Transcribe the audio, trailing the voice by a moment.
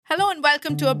Hello and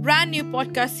welcome to a brand new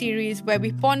podcast series where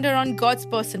we ponder on God's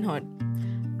personhood.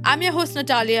 I'm your host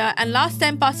Natalia, and last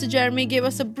time Pastor Jeremy gave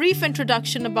us a brief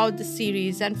introduction about this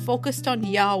series and focused on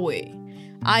Yahweh.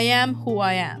 I am who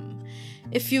I am.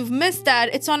 If you've missed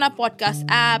that, it's on our podcast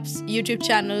apps, YouTube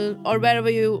channel, or wherever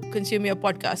you consume your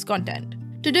podcast content.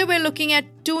 Today we're looking at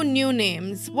two new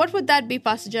names. What would that be,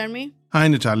 Pastor Jeremy? Hi,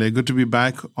 Natalia. Good to be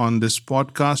back on this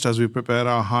podcast as we prepare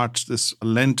our hearts this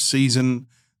Lent season,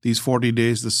 these 40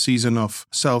 days, the season of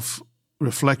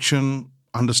self-reflection,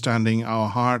 understanding our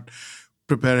heart,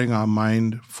 preparing our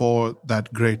mind for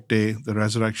that great day, the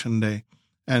resurrection day,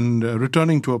 and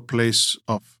returning to a place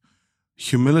of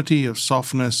humility, of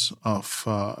softness, of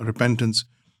repentance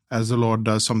as the Lord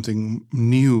does something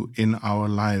new in our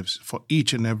lives for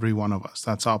each and every one of us.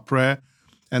 That's our prayer.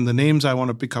 And the names I want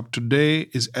to pick up today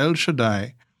is El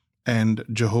Shaddai and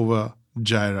Jehovah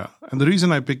Jireh. And the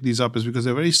reason I pick these up is because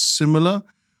they're very similar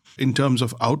in terms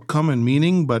of outcome and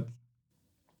meaning, but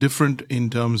different in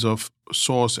terms of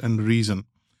source and reason.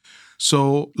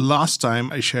 So last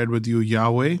time I shared with you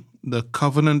Yahweh, the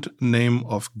covenant name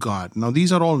of God. Now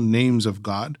these are all names of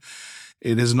God.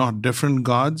 It is not different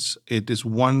gods. It is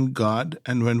one God.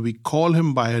 And when we call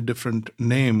him by a different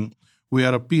name, we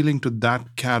are appealing to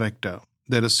that character.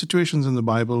 There are situations in the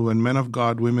Bible when men of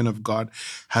God, women of God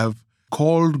have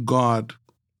called God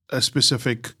a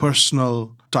specific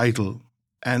personal title.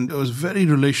 And it was very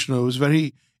relational. It was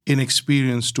very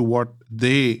inexperienced to what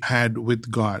they had with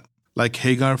God. Like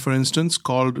Hagar, for instance,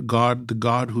 called God the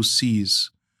God who sees.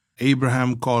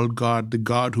 Abraham called God the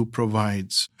God who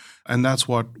provides. And that's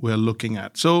what we're looking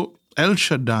at. So El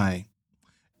Shaddai.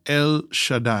 El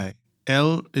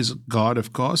is God,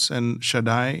 of course, and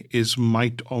Shaddai is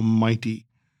might or mighty.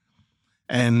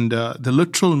 And the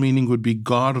literal meaning would be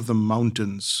God of the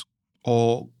mountains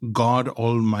or God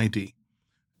Almighty.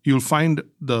 You'll find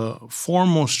the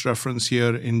foremost reference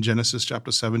here in Genesis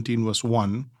chapter 17, verse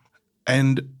 1.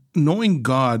 And knowing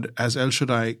God as El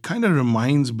Shaddai kind of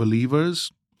reminds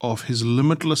believers of his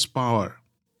limitless power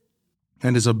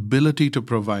and his ability to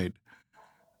provide.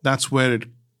 That's where it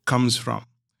comes from.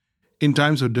 In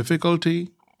times of difficulty,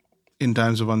 in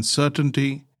times of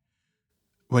uncertainty,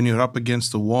 when you're up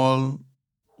against the wall,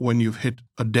 when you've hit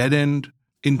a dead end,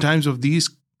 in times of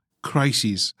these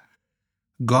crises,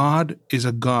 God is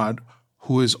a God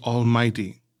who is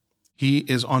almighty. He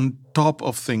is on top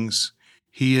of things.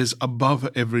 He is above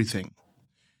everything.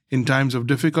 In times of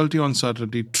difficulty or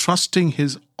uncertainty, trusting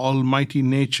his almighty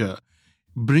nature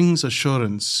brings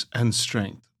assurance and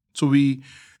strength. So we,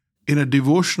 in a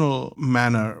devotional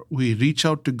manner, we reach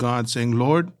out to God saying,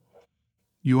 Lord,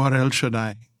 you are El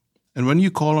Shaddai. And when you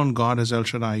call on God as El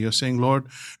Shaddai, you're saying, Lord,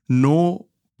 no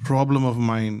problem of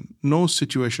mine, no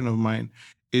situation of mine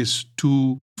is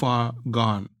too far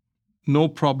gone. No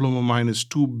problem of mine is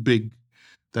too big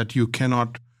that you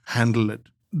cannot handle it.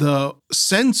 The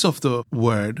sense of the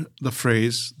word, the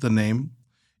phrase, the name,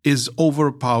 is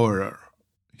overpowerer.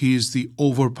 He is the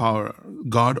overpowerer,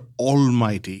 God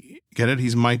Almighty. Get it?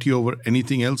 He's mighty over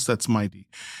anything else that's mighty.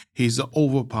 He's the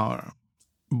overpowerer.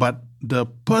 But the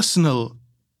personal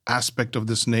aspect of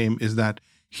this name is that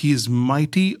he is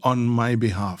mighty on my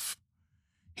behalf.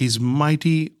 He's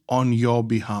mighty on your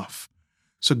behalf.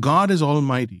 So God is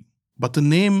almighty, but the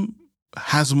name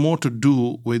has more to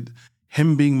do with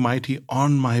him being mighty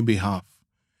on my behalf,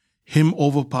 him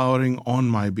overpowering on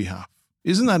my behalf.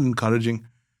 Isn't that encouraging?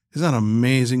 Isn't that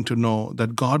amazing to know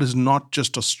that God is not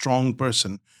just a strong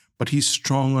person, but he's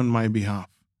strong on my behalf?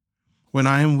 When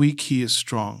I am weak, he is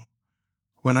strong.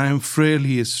 When I am frail,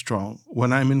 he is strong.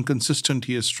 When I'm inconsistent,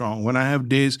 he is strong. When I have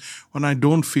days when I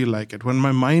don't feel like it, when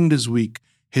my mind is weak,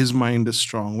 his mind is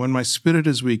strong. When my spirit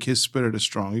is weak, his spirit is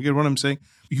strong. You get what I'm saying?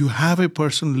 You have a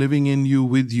person living in you,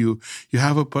 with you. You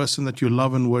have a person that you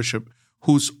love and worship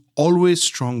who's always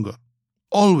stronger.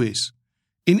 Always.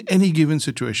 In any given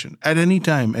situation, at any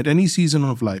time, at any season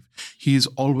of life, he is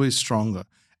always stronger.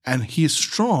 And he is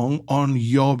strong on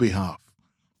your behalf.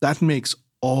 That makes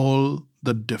all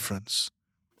the difference.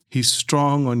 He's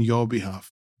strong on your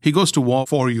behalf. He goes to war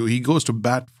for you. He goes to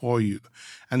bat for you.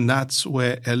 And that's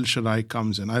where El Shaddai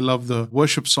comes in. I love the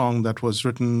worship song that was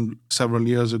written several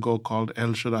years ago called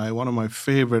El Shaddai, one of my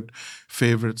favorite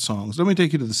songs. Let me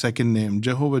take you to the second name,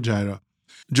 Jehovah Jireh.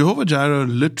 Jehovah Jireh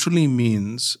literally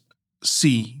means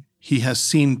see. He has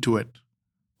seen to it,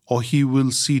 or he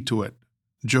will see to it.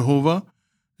 Jehovah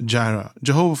Jireh.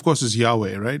 Jehovah, of course, is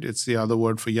Yahweh, right? It's the other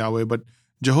word for Yahweh. But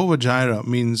Jehovah Jireh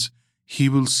means he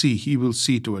will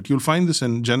see to it. You'll find this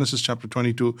in Genesis chapter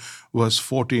 22, verse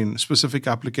 14, specific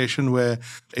application where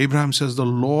Abraham says, the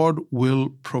Lord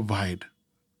will provide,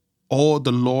 or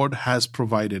the Lord has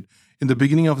provided. In the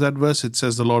beginning of that verse, it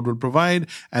says the Lord will provide.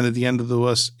 And at the end of the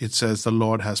verse, it says the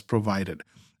Lord has provided.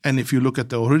 And if you look at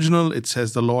the original, it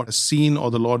says the Lord has seen,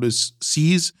 or the Lord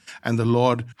sees, and the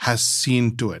Lord has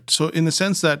seen to it. So in the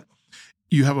sense that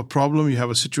you have a problem, you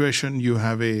have a situation, you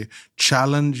have a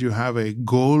challenge, you have a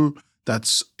goal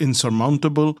that's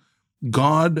insurmountable,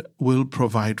 God will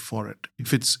provide for it.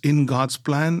 If it's in God's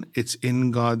plan, it's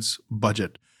in God's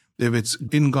budget. If it's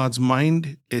in God's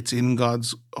mind, it's in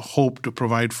God's hope to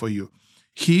provide for you.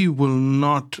 He will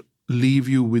not leave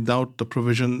you without the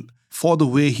provision for the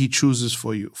way He chooses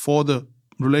for you, for the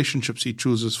relationships He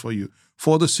chooses for you,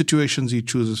 for the situations He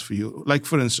chooses for you. Like,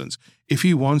 for instance, if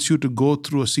He wants you to go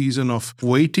through a season of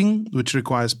waiting, which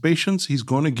requires patience, He's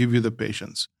going to give you the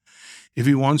patience. If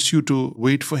He wants you to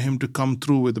wait for Him to come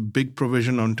through with a big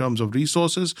provision in terms of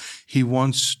resources, He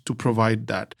wants to provide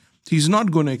that. He's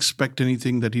not going to expect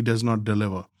anything that He does not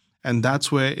deliver. And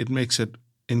that's where it makes it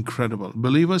incredible.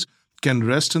 Believers can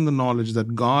rest in the knowledge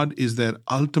that God is their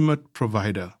ultimate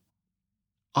provider.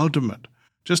 Ultimate.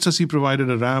 Just as He provided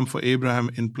a ram for Abraham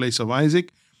in place of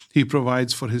Isaac, He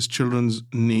provides for His children's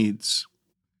needs.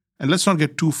 And let's not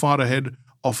get too far ahead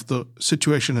of the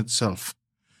situation itself.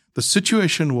 The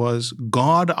situation was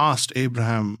God asked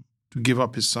Abraham to give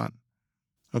up his son.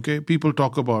 Okay, people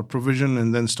talk about provision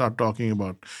and then start talking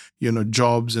about,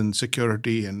 jobs and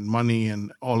security and money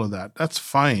and all of that. That's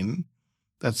fine.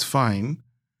 That's fine.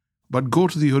 But go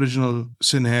to the original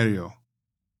scenario.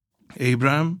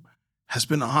 Abraham has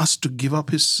been asked to give up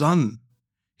his son.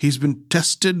 He's been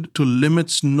tested to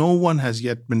limits no one has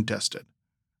yet been tested.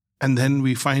 And then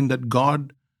we find that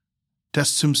God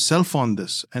tests Himself on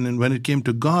this. And when it came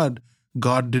to God,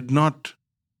 God did not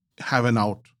have an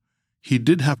out. He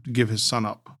did have to give his son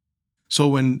up. So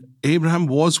when Abraham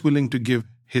was willing to give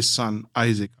his son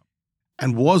Isaac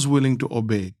and was willing to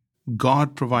obey,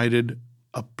 God provided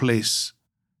a place,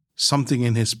 something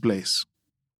in his place.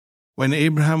 When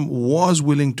Abraham was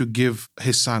willing to give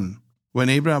his son, when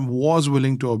Abraham was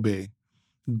willing to obey,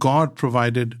 God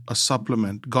provided a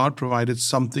supplement. God provided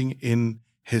something in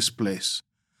his place.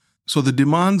 So the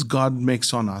demands God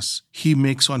makes on us, He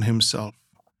makes on Himself.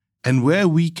 And where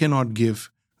we cannot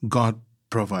give, God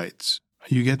provides.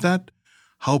 You get that?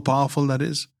 How powerful that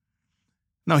is?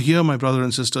 Now here, my brother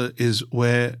and sister, is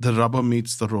where the rubber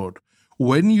meets the road.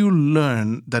 When you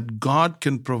learn that God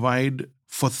can provide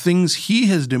for things He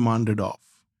has demanded of,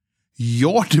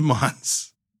 your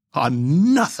demands are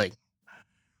nothing.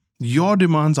 Your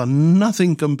demands are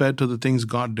nothing compared to the things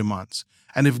God demands.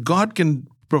 And if God can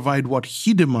provide what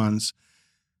He demands,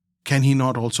 can He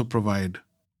not also provide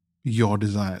your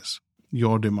desires,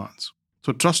 your demands?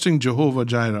 So trusting Jehovah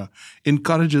Jireh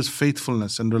encourages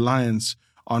faithfulness and reliance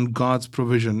on God's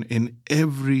provision in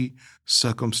every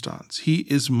circumstance. He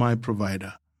is my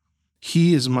provider.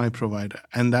 He is my provider.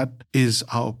 And that is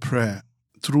our prayer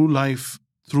through life,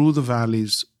 through the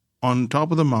valleys, on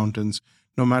top of the mountains,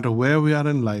 no matter where we are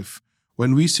in life.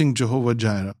 When we sing Jehovah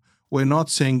Jireh, we're not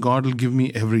saying God will give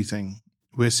me everything.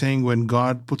 We're saying when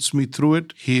God puts me through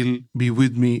it, He'll be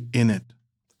with me in it,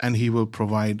 and He will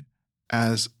provide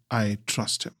as I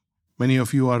trust Him. Many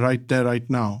of you are right there right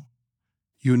now.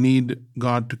 You need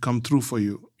God to come through for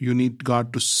you. You need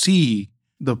God to see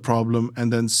the problem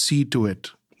and then see to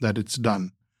it that it's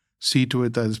done. See to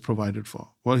it that it's provided for.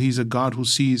 Well, He's a God who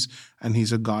sees, and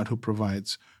He's a God who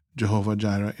provides. Jehovah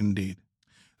Jireh indeed.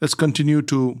 Let's continue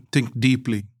to think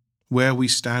deeply where we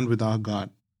stand with our God.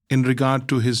 In regard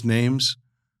to His names,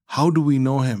 how do we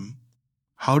know Him?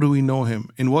 How do we know Him?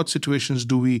 In what situations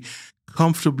do we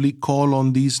comfortably call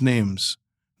on these names,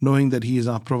 knowing that He is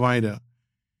our provider,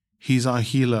 He's our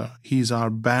healer, He's our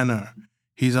banner,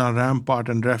 He's our rampart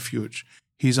and refuge,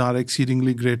 He's our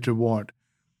exceedingly great reward,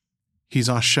 He's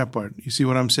our shepherd. You see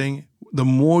what I'm saying? The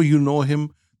more you know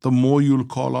Him, the more you'll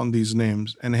call on these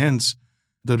names, and hence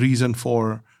the reason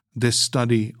for this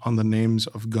study on the names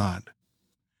of God.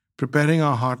 Preparing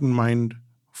our heart and mind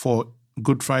for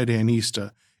Good Friday and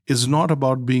Easter is not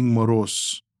about being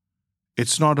morose.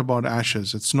 It's not about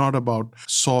ashes. It's not about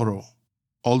sorrow.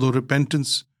 Although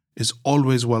repentance is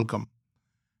always welcome,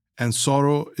 and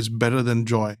sorrow is better than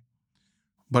joy.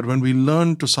 But when we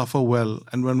learn to suffer well,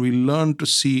 and when we learn to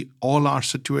see all our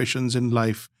situations in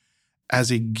life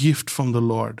as a gift from the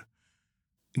Lord,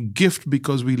 gift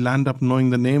because we land up knowing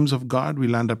the names of God, we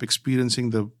land up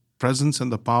experiencing the presence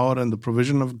and the power and the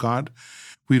provision of God,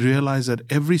 we realize that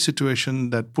every situation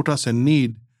that put us in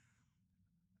need,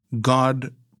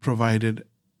 God provided,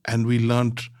 and we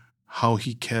learned how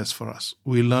He cares for us.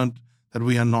 We learned that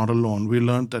we are not alone. We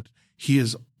learned that He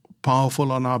is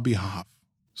powerful on our behalf.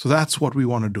 So that's what we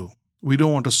want to do. We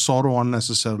don't want to sorrow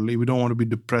unnecessarily. We don't want to be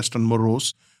depressed and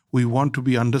morose. We want to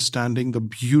be understanding the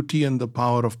beauty and the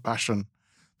power of passion,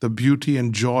 the beauty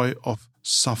and joy of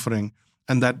suffering,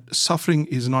 and that suffering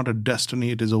is not a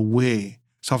destiny, it is a way.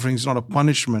 Suffering is not a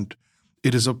punishment,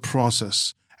 it is a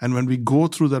process. And when we go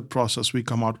through that process, we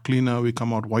come out cleaner, we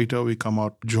come out whiter, we come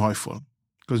out joyful,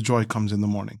 because joy comes in the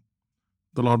morning.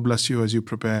 The Lord bless you as you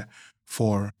prepare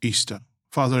for Easter.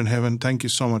 Father in heaven, thank you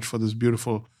so much for this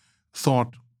beautiful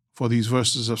thought, for these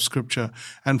verses of Scripture,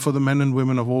 and for the men and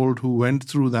women of old who went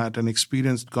through that and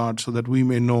experienced God, so that we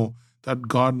may know that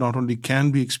God not only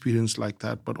can be experienced like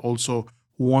that, but also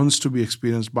wants to be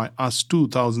experienced by us too,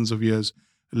 thousands of years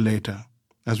later.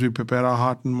 As we prepare our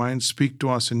heart and mind, speak to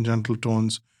us in gentle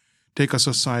tones. Take us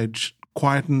aside,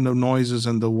 quieten the noises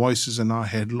and the voices in our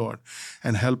head, Lord,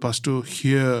 and help us to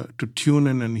hear, to tune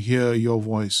in and hear your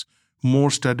voice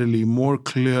more steadily, more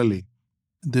clearly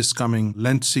this coming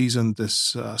Lent season,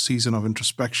 this season of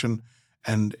introspection,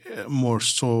 and more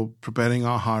so preparing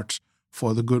our hearts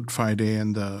for the Good Friday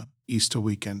and the Easter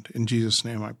weekend. In Jesus'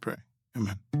 name I pray.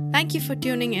 Amen. Thank you for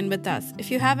tuning in with us. If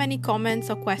you have any comments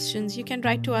or questions, you can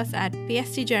write to us at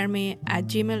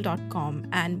pstjeremy@gmail.com,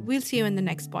 and we'll see you in the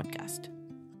next podcast.